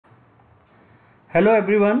Hello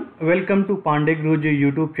everyone, welcome to Pandey Guruji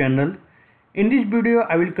YouTube channel. In this video,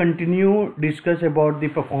 I will continue discuss about the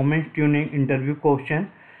performance tuning interview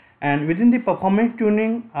question, and within the performance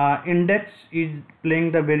tuning, index is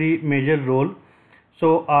playing the very major role.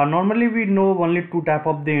 So normally we know only two type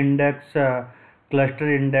of the index,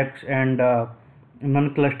 cluster index and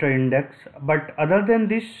non-cluster index. But other than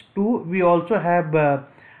these two, we also have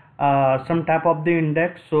some type of the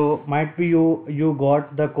index. So might be you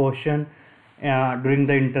got the question during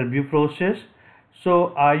the interview process.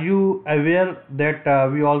 So are you aware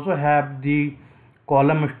that we also have the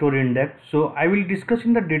column store index? So I will discuss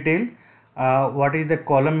in the detail what is the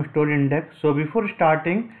column store index. So before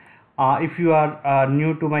starting, if you are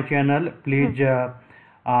new to my channel, please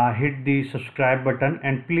hit the subscribe button,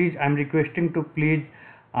 and please I'm requesting to please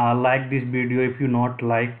like this video if you not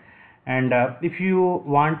like, and if you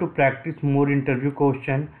want to practice more interview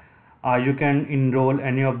question, you can enroll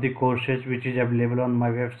any of the courses which is available on my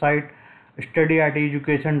website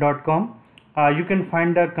studyiteducation.com. You can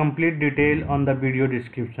find the complete detail on the video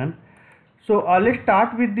description. So let's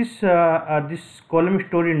start with this column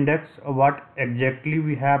store index. What exactly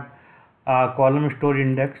we have column store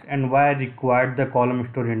index and why I required the column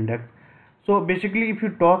store index. So basically, if you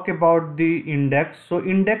talk about the index, so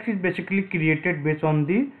index is basically created based on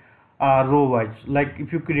the row wise. Like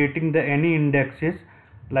if you're creating the any indexes,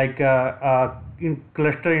 like in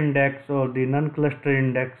cluster index or the non-cluster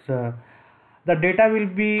index, the data will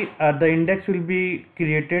be the index will be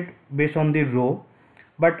created based on the row.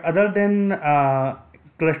 But other than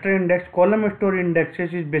cluster index, column store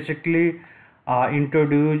indexes is basically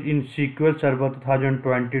introduced in SQL Server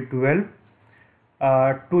 2012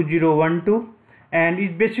 2012, and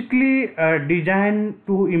is basically designed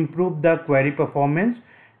to improve the query performance,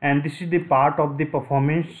 and this is the part of the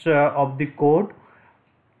performance of the code.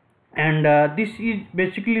 And this is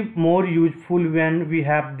basically more useful when we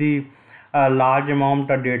have the large amount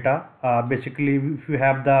of data. Basically, if you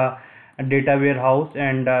have the data warehouse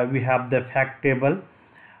and we have the fact table.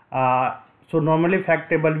 So normally fact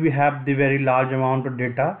table we have the very large amount of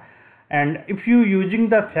data, and if you using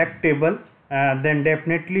the fact table, then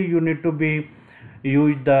definitely you need to be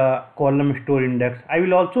use the column store index. I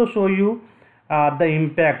will also show you the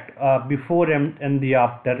impact before and the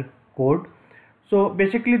after code. So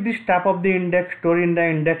basically this type of the index store in the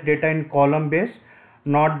index data in column base,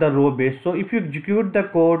 not the row base. So if you execute the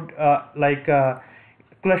code like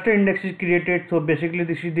cluster index is created, so basically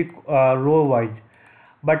this is the row wise.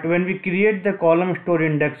 But when we create the column store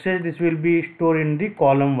indexes, this will be stored in the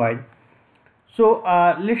column wise. So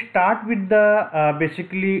let's start with the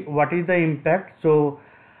basically what is the impact. So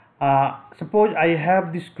suppose I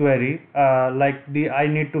have this query like I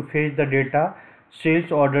need to fetch the data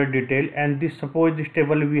sales order detail, and this suppose this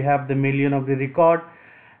table we have the million of the record,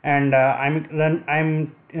 and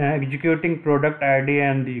I'm executing product ID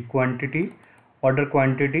and the quantity, order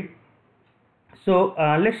quantity. So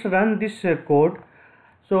let's run this code.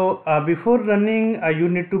 So before running, you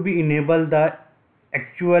need to be enable the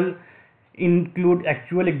include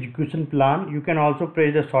actual execution plan. You can also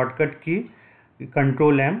press the shortcut key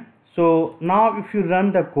Control M. So now if you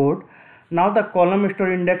run the code, now the column store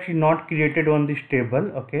index is not created on this table.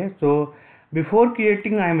 Okay, so before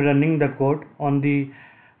creating, I am running the code on the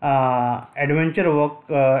adventure work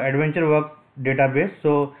database.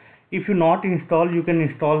 So if you not install, you can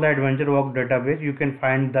install the adventure work database. You can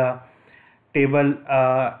find the table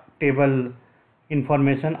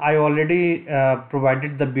information. I already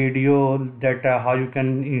provided the video that how you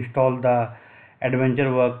can install the adventure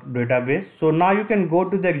work database. So now you can go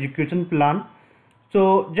to the execution plan.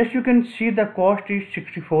 So just you can see the cost is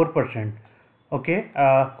 64%. Okay,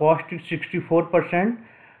 cost is 64%,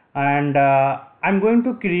 and I'm going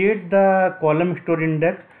to create the column store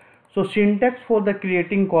index. So syntax for the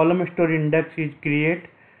creating column store index is create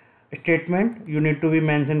statement. You need to be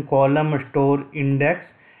mention column store index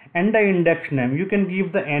and the index name. You can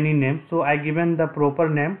give the any name. So I given the proper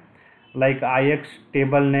name like IX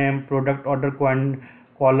table name, product order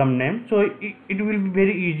column name. So it will be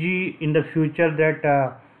very easy in the future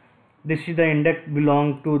that this is the index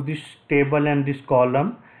belong to this table and this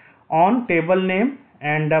column on table name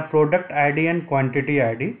and the product ID and quantity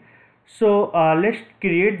ID. So let's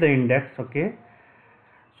create the index. Okay,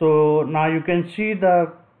 so now you can see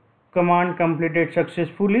the command completed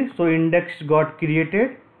successfully. So index got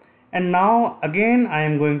created, and now again I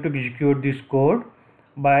am going to execute this code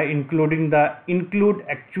by including the include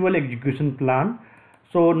actual execution plan.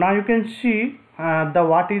 So now you can see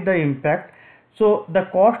what is the impact. So the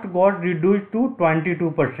cost got reduced to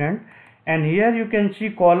 22%, and here you can see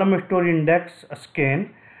column store index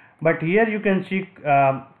scan but here you can see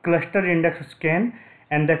cluster index scan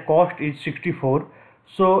and the cost is 64.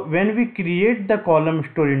 So when we create the column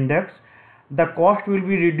store index, the cost will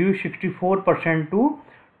be reduced 64% to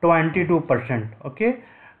 22%. Okay,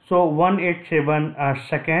 so 187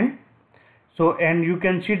 second. So and you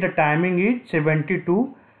can see the timing is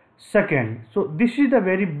 72 second. So this is the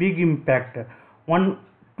very big impact,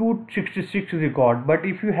 266 record. But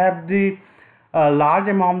if you have the large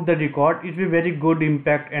amount of the record, it will be very good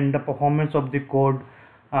impact, and the performance of the code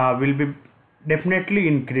will be definitely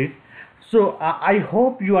increased. So I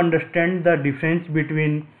hope you understand the difference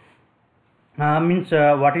between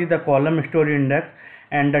what is the column store index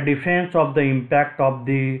and the difference of the impact of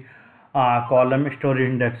the column store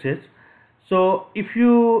indexes. So if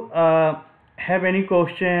you have any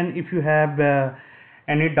question, if you have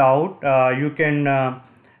any doubt, you can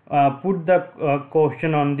put the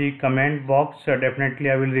question on the comment box. Definitely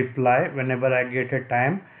I will reply whenever I get a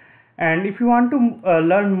time. And if you want to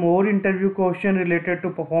learn more interview question related to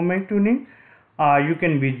performance tuning, you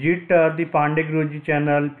can visit the Pandey Guruji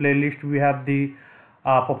channel playlist. We have the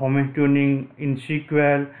performance tuning in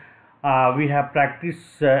SQL. We have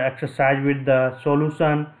practice exercise with the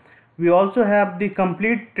solution. We also have the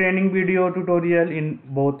complete training video tutorial in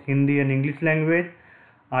both Hindi and English language.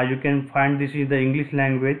 You can find this is the English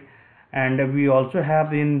language, and we also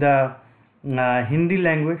have in the Hindi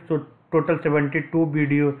language. So total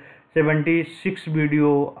 76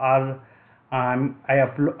 video are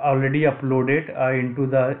already uploaded into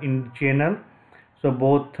the channel. So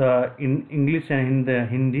both in English and in the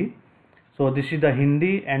Hindi. So this is the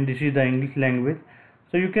Hindi and this is the English language.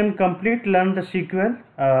 So you can complete learn the SQL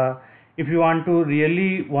if you want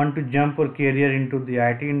to jump or career into the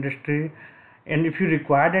IT industry. And if you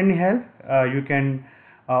require any help, you can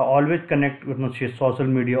always connect with social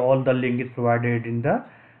media. All the link is provided in the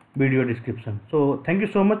video description. So thank you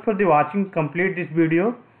so much for the watching. Complete this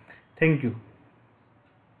video. Thank you.